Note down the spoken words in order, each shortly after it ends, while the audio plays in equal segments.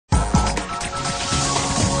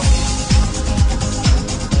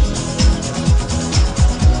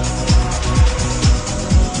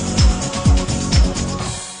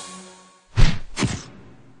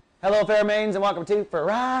Hello, fair maidens, and welcome to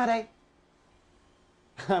Friday.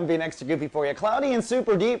 I'm being extra goofy for you. Cloudy and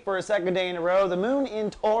super deep for a second day in a row. The moon in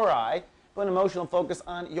Tauri, put an emotional focus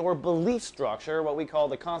on your belief structure, what we call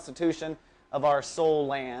the constitution of our soul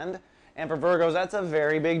land. And for Virgos, that's a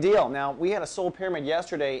very big deal. Now, we had a soul pyramid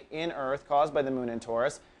yesterday in Earth caused by the moon in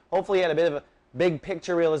Taurus. Hopefully you had a bit of a big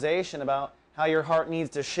picture realization about how your heart needs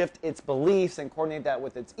to shift its beliefs and coordinate that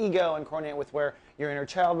with its ego and coordinate with where your inner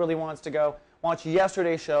child really wants to go. Watch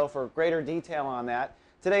yesterday's show for greater detail on that.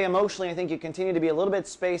 Today, emotionally, I think you continue to be a little bit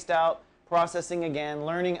spaced out, processing again,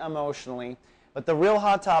 learning emotionally. But the real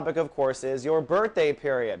hot topic, of course, is your birthday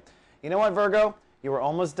period. You know what, Virgo? You are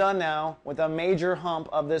almost done now with a major hump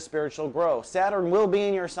of this spiritual growth. Saturn will be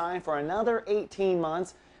in your sign for another 18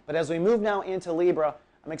 months, but as we move now into Libra,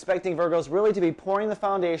 I'm expecting Virgos really to be pouring the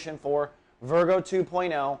foundation for Virgo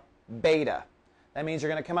 2.0 beta. That means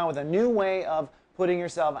you're going to come out with a new way of putting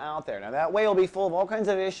yourself out there. Now that way will be full of all kinds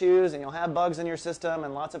of issues and you'll have bugs in your system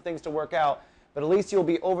and lots of things to work out, but at least you'll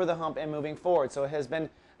be over the hump and moving forward. So it has been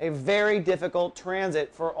a very difficult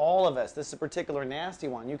transit for all of us. This is a particular nasty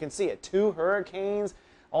one. You can see it. 2 hurricanes,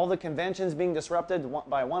 all the conventions being disrupted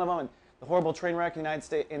by one of them, and the horrible train wreck in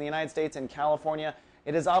the United States and California.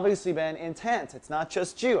 It has obviously been intense. It's not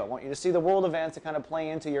just you. I want you to see the world events that kind of play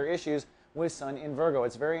into your issues with Sun in Virgo.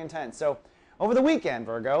 It's very intense. So over the weekend,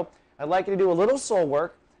 Virgo, I'd like you to do a little soul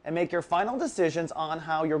work and make your final decisions on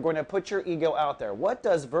how you're going to put your ego out there. What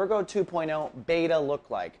does Virgo 2.0 beta look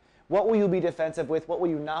like? What will you be defensive with? What will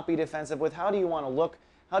you not be defensive with? How do you want to look?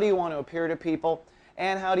 How do you want to appear to people?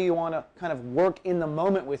 And how do you want to kind of work in the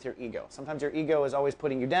moment with your ego? Sometimes your ego is always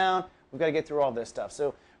putting you down. We've got to get through all this stuff.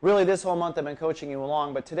 So really this whole month I've been coaching you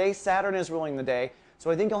along, but today Saturn is ruling the day. So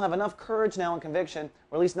I think you'll have enough courage now and conviction,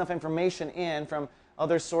 or at least enough information in from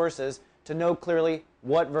other sources to know clearly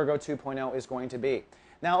what Virgo 2.0 is going to be.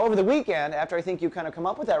 Now, over the weekend, after I think you kind of come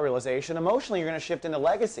up with that realization, emotionally you're going to shift into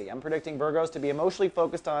legacy. I'm predicting Virgos to be emotionally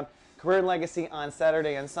focused on career and legacy on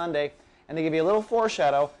Saturday and Sunday. And to give you a little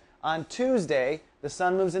foreshadow, on Tuesday, the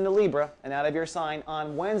Sun moves into Libra and out of your sign.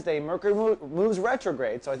 On Wednesday, Mercury moves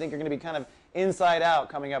retrograde. So I think you're going to be kind of inside out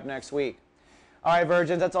coming up next week. All right,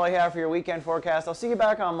 Virgins, that's all I have for your weekend forecast. I'll see you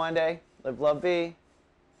back on Monday. Live, love, be.